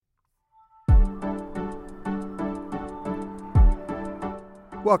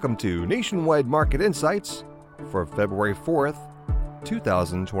Welcome to Nationwide Market Insights for February 4th,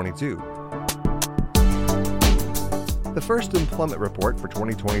 2022. The first employment report for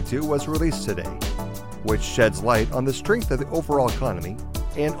 2022 was released today, which sheds light on the strength of the overall economy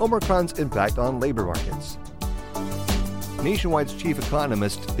and Omicron's impact on labor markets. Nationwide's chief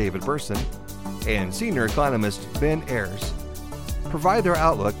economist, David Berson, and senior economist, Ayers, provide their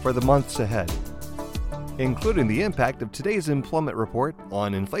outlook for the months ahead, including the impact of today's employment report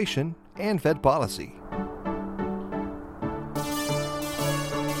on inflation and Fed policy.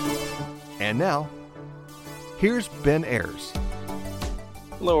 And now, here's Ayers.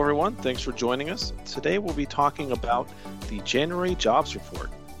 Hello, everyone. Thanks for joining us. Today we'll be talking about the January jobs report,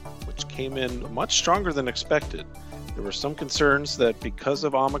 which came in much stronger than expected. There were some concerns that because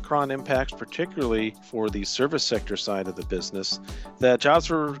of Omicron impacts, particularly for the service sector side of the business, that jobs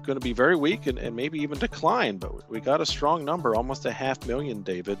were going to be very weak and maybe even decline. But we got a strong number, almost 500,000,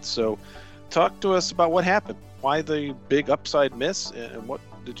 David. So talk to us about what happened. Why the big upside miss, and what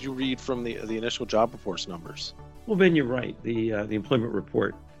did you read from the initial job reports numbers? Well, Ben, you're right. The employment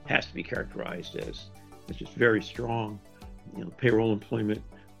report has to be characterized as just very strong. Payroll employment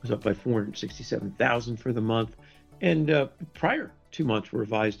was up by 467,000 for the month. And prior 2 months were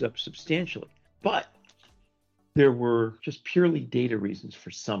revised up substantially. But there were just purely data reasons for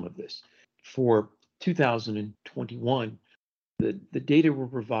some of this. For 2021, the data were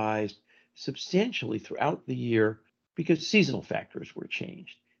revised substantially throughout the year because seasonal factors were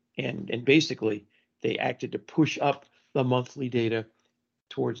changed. And basically, they acted to push up the monthly data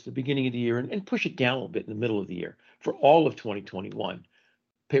towards the beginning of the year and push it down a little bit in the middle of the year. For all of 2021,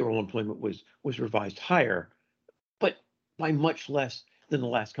 payroll employment was revised higher, but by much less than the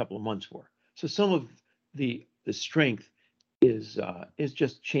last couple of months were. So some of the strength is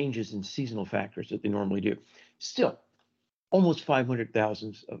just changes in seasonal factors that they normally do. Still, almost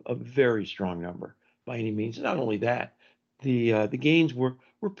 500,000 is a very strong number by any means. Not only that, the gains were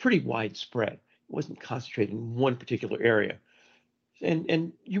pretty widespread. It wasn't concentrated in one particular area.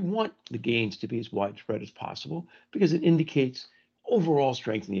 And you want the gains to be as widespread as possible because it indicates overall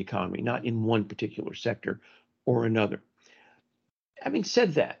strength in the economy, not in one particular sector or another. Having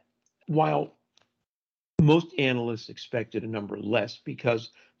said that, while most analysts expected a number less because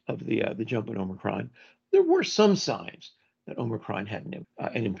of the jump in Omicron, there were some signs that Omicron had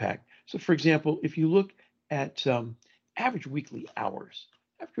an impact. So, for example, if you look at average weekly hours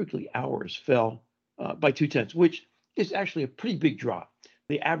fell by 0.2, which is actually a pretty big drop.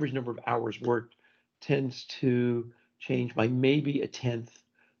 The average number of hours worked tends to change by maybe 1/10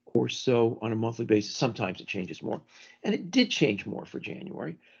 or so on a monthly basis. Sometimes it changes more. And it did change more for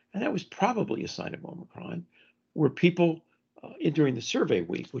January. And that was probably a sign of Omicron, where people during the survey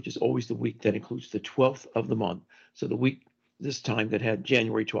week, which is always the week that includes the 12th of the month, so the week this time that had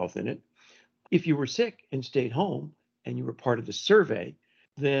January 12th in it, if you were sick and stayed home and you were part of the survey,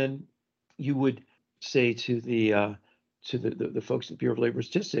 then you would say to the folks at the Bureau of Labor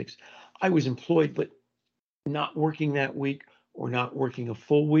Statistics, I was employed but not working that week or not working a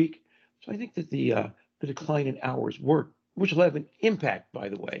full week. So I think that the decline in hours worked, which will have an impact, by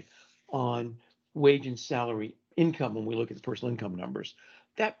the way, on wage and salary income when we look at the personal income numbers.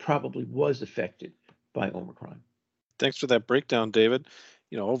 That probably was affected by Omicron. Thanks for that breakdown, David.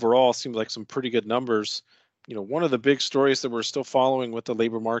 Overall, seems like some pretty good numbers. One of the big stories that we're still following with the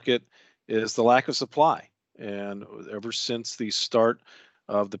labor market is the lack of supply. And ever since the start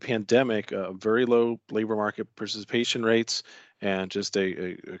of the pandemic, very low labor market participation rates and just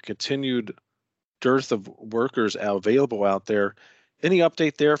a continued dearth of workers available out there. Any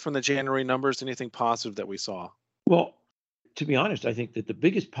update there from the January numbers? Anything positive that we saw? Well, to be honest, I think that the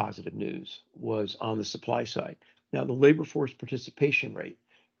biggest positive news was on the supply side. Now, the labor force participation rate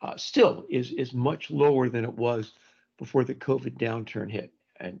still is much lower than it was before the COVID downturn hit.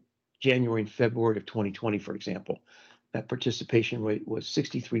 And January and February of 2020, for example, that participation rate was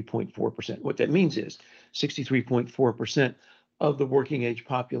 63.4%. What that means is 63.4% of the working age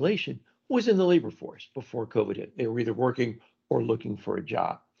population was in the labor force before COVID hit. They were either working or looking for a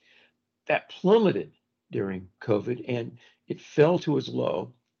job. That plummeted during COVID, and it fell to as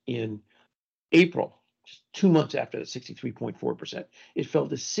low in April, just 2 months after that 63.4%. It fell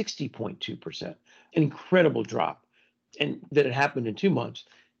to 60.2%, an incredible drop. And that it happened in 2 months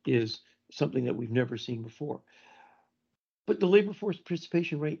is something that we've never seen before. But the labor force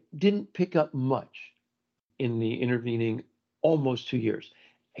participation rate didn't pick up much in the intervening almost 2 years,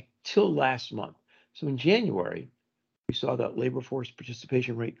 until last month. So in January, we saw that labor force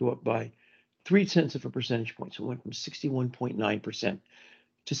participation rate go up by 0.3 percentage points. So it went from 61.9%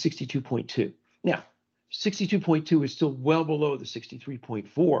 to 62.2. Now, 62.2 is still well below the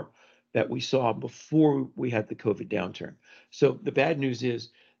 63.4 that we saw before we had the COVID downturn. So the bad news is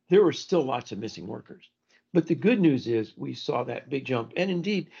there are still lots of missing workers. But the good news is we saw that big jump. And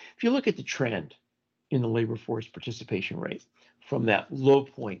indeed, if you look at the trend in the labor force participation rate from that low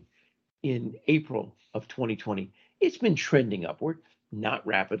point in April of 2020, it's been trending upward, not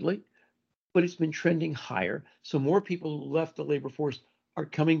rapidly, but it's been trending higher. So more people who left the labor force are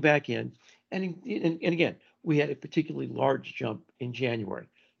coming back in. And again, we had a particularly large jump in January.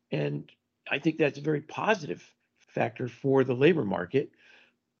 And I think that's a very positive factor for the labor market.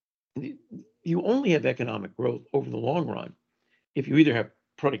 You only have economic growth over the long run if you either have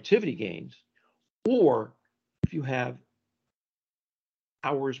productivity gains or if you have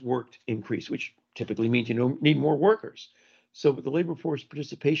hours worked increase, which typically means you need more workers. So with the labor force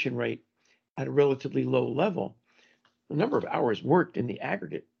participation rate at a relatively low level, the number of hours worked in the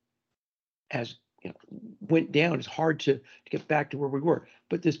aggregate has went down. It's hard to get back to where we were.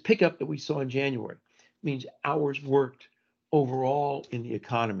 But this pickup that we saw in January means hours worked overall in the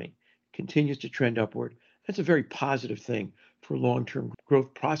economy continues to trend upward. That's a very positive thing for long-term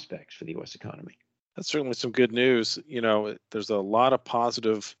growth prospects for the U.S. economy. That's certainly some good news. There's a lot of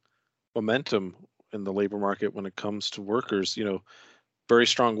positive momentum in the labor market when it comes to workers. Very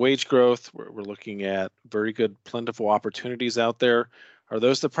strong wage growth. We're looking at very good, plentiful opportunities out there. Are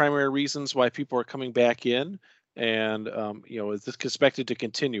those the primary reasons why people are coming back in? And, is this expected to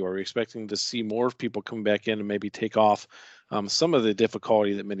continue? Are we expecting to see more people coming back in and maybe take off some of the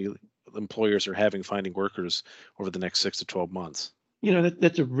difficulty that many employers are having finding workers over the next 6 to 12 months?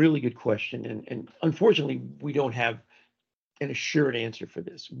 That's a really good question. And unfortunately, we don't have an assured answer for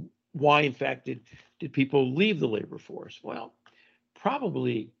this. Why, in fact, did people leave the labor force? Well,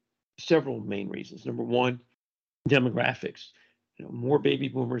 probably several main reasons. Number one, demographics. More baby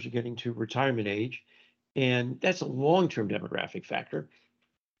boomers are getting to retirement age, and that's a long-term demographic factor.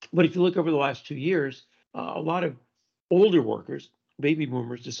 But if you look over the last 2 years, a lot of older workers, baby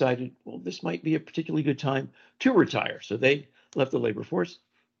boomers, decided, well, this might be a particularly good time to retire. So they left the labor force.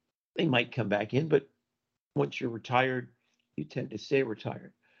 They might come back in, but once you're retired, you tend to stay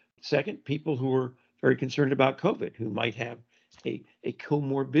retired. Second, people who are very concerned about COVID, who might have a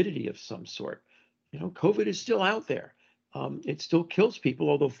comorbidity of some sort. COVID is still out there. It still kills people,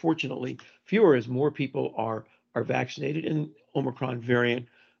 although fortunately fewer as more people are vaccinated, and Omicron variant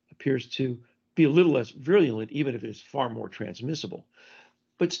appears to be a little less virulent, even if it is far more transmissible.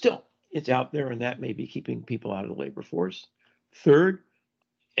 But still, it's out there, and that may be keeping people out of the labor force. Third,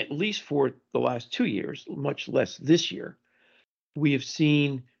 at least for the last 2 years, much less this year, we have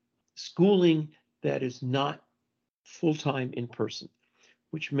seen schooling that is not full-time in person,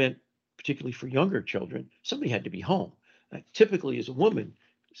 which meant, particularly for younger children, somebody had to be home. Typically as a woman,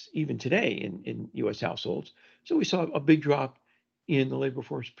 even today in U.S. households. So we saw a big drop in the labor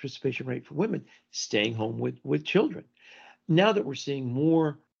force participation rate for women staying home with children. Now that we're seeing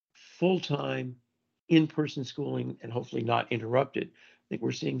more full-time in-person schooling and hopefully not interrupted, I think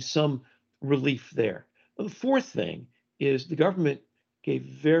we're seeing some relief there. Well, the fourth thing is the government gave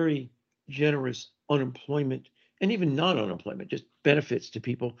very generous unemployment and even non-unemployment, just benefits to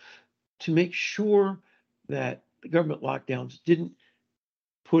people to make sure that the government lockdowns didn't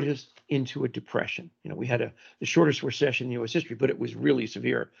put us into a depression. We had the shortest recession in U.S. history, but it was really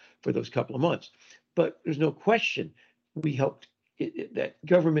severe for those couple of months. But there's no question we helped that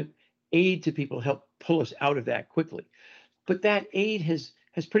government aid to people helped pull us out of that quickly. But that aid has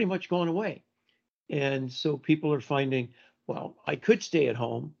pretty much gone away. And so people are finding, well, I could stay at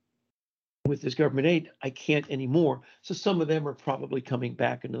home with this government aid. I can't anymore. So some of them are probably coming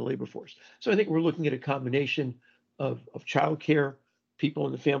back into the labor force. So I think we're looking at a combination of childcare, people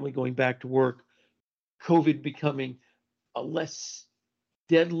in the family going back to work, COVID becoming a less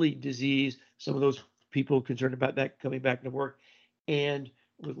deadly disease, some of those people concerned about that coming back to work, and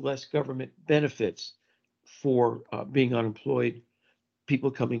with less government benefits for being unemployed, people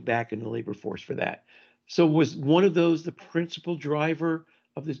coming back in the labor force for that. So was one of those the principal driver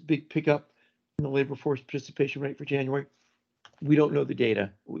of this big pickup in the labor force participation rate for January? We don't know the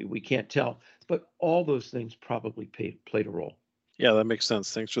data. We can't tell. But all those things probably played a role. Yeah, that makes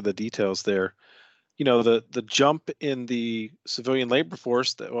sense. Thanks for the details there. The jump in the civilian labor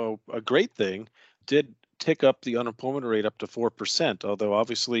force, a great thing, did tick up the unemployment rate up to 4%, although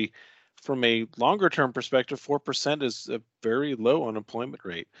obviously from a longer term perspective, 4% is a very low unemployment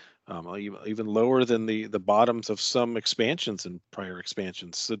rate, even lower than the bottoms of some expansions and prior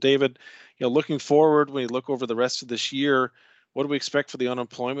expansions. So David, looking forward, when you look over the rest of this year, what do we expect for the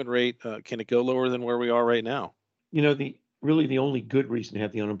unemployment rate? Can it go lower than where we are right now? The really the only good reason to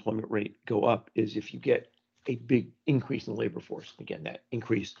have the unemployment rate go up is if you get a big increase in the labor force. Again, that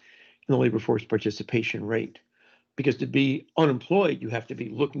increase in the labor force participation rate. Because to be unemployed, you have to be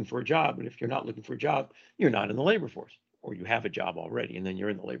looking for a job. And if you're not looking for a job, you're not in the labor force, or you have a job already, and then you're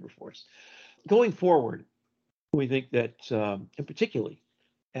in the labor force. Going forward, we think that, and particularly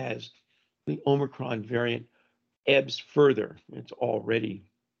as the Omicron variant ebbs further, it's already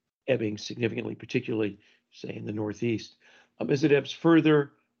ebbing significantly, particularly, say, in the Northeast. As it ebbs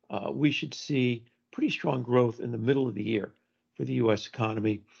further, we should see pretty strong growth in the middle of the year for the U.S.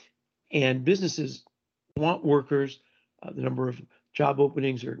 economy. And businesses want workers. The number of job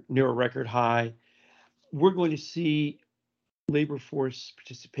openings are near a record high. We're going to see labor force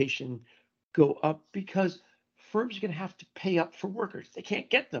participation go up because firms are going to have to pay up for workers. They can't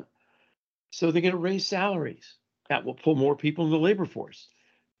get them. So they're going to raise salaries. That will pull more people in the labor force.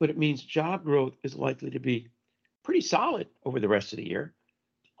 But it means job growth is likely to be pretty solid over the rest of the year.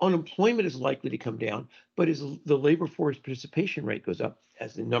 Unemployment is likely to come down, but as the labor force participation rate goes up,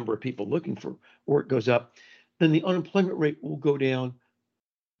 as the number of people looking for work goes up, then the unemployment rate will go down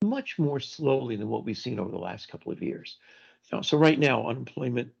much more slowly than what we've seen over the last couple of years. So right now,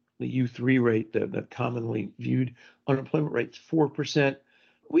 unemployment, the U3 rate, the commonly viewed unemployment rate, is 4%.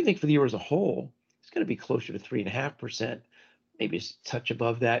 We think for the year as a whole, it's going to be closer to 3.5%, maybe a touch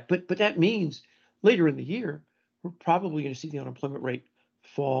above that. But that means later in the year, we're probably going to see the unemployment rate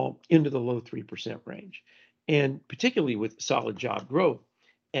fall into the low 3% range. And particularly with solid job growth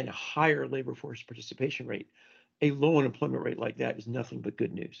and a higher labor force participation rate, a low unemployment rate like that is nothing but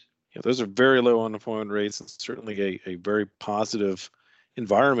good news. Yeah, those are very low unemployment rates and certainly a very positive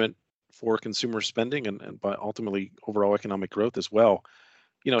environment for consumer spending and by ultimately overall economic growth as well.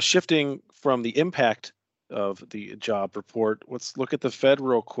 Shifting from the impact of the job report, let's look at the Fed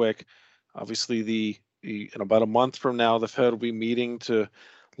real quick. Obviously, in about a month from now, the Fed will be meeting to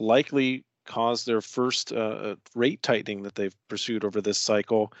likely cause their first rate tightening that they've pursued over this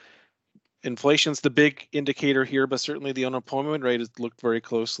cycle. Inflation's the big indicator here, but certainly the unemployment rate has looked very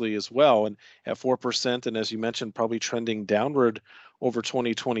closely as well. And at 4%, and as you mentioned, probably trending downward over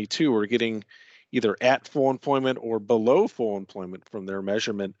 2022, we're getting either at full employment or below full employment from their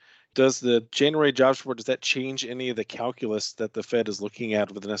measurement. Does the January jobs report, does that change any of the calculus that the Fed is looking at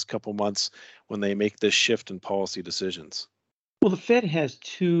over the next couple months when they make this shift in policy decisions? Well, the Fed has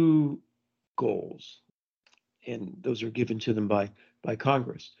two goals, and those are given to them by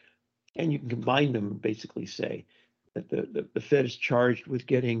Congress. And you can combine them and basically say that the Fed is charged with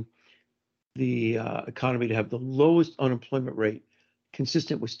getting the economy to have the lowest unemployment rate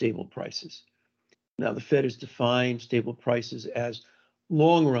consistent with stable prices. Now, the Fed has defined stable prices as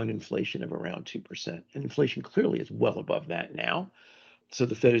long-run inflation of around 2%. And inflation clearly is well above that now. So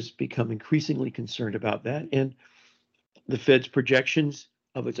the Fed has become increasingly concerned about that. And the Fed's projections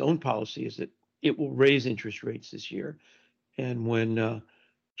of its own policy is that it will raise interest rates this year. And when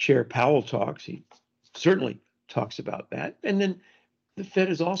Chair Powell talks, he certainly talks about that. And then the Fed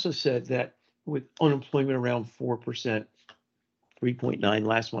has also said that with unemployment around 4%, 3.9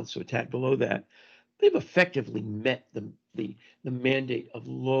 last month, so a tad below that, they've effectively met the mandate of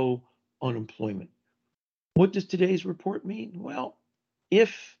low unemployment. What does today's report mean? Well,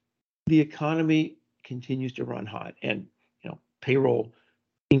 if the economy continues to run hot and payroll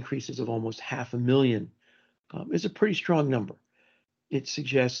increases of almost 500,000 is a pretty strong number. It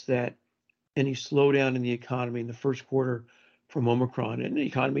suggests that any slowdown in the economy in the first quarter from Omicron, and the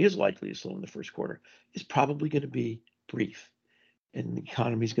economy is likely to slow in the first quarter, is probably going to be brief. And the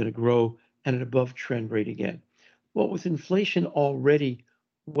economy is going to grow at an above trend rate again. Well, with inflation already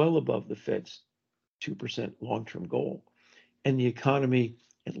well above the Fed's 2% long-term goal, and the economy,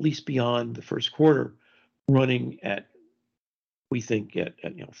 at least beyond the first quarter, running at, we think, at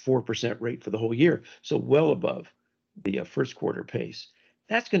 4% rate for the whole year, so well above the first quarter pace,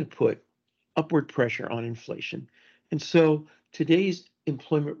 that's going to put upward pressure on inflation. And so today's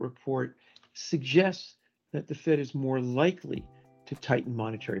employment report suggests that the Fed is more likely to tighten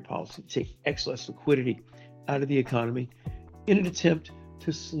monetary policy, take excess liquidity out of the economy in an attempt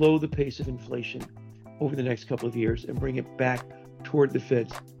to slow the pace of inflation over the next couple of years and bring it back toward the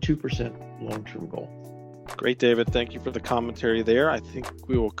Fed's 2% long-term goal. Great, David. Thank you for the commentary there. I think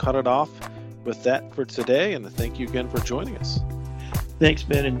we will cut it off with that for today, and thank you again for joining us. Thanks,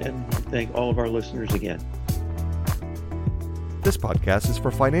 Ben, and thank all of our listeners again. This podcast is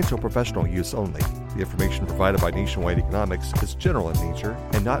for financial professional use only. The information provided by Nationwide Economics is general in nature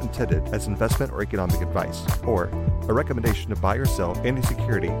and not intended as investment or economic advice, or a recommendation to buy or sell any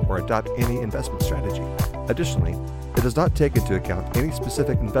security or adopt any investment strategy. Additionally, it does not take into account any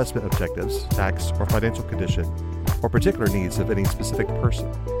specific investment objectives, tax, or financial condition, or particular needs of any specific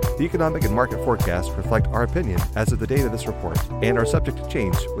person. The economic and market forecasts reflect our opinion as of the date of this report and are subject to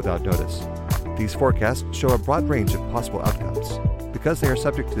change without notice. These forecasts show a broad range of possible outcomes. Because they are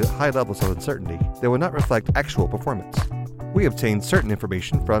subject to high levels of uncertainty, they will not reflect actual performance. We obtain certain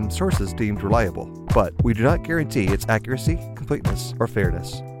information from sources deemed reliable, but we do not guarantee its accuracy, completeness, or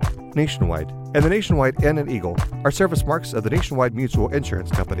fairness. Nationwide and the Nationwide N and Eagle are service marks of the Nationwide Mutual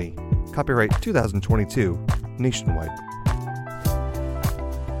Insurance Company. Copyright 2022, Nationwide.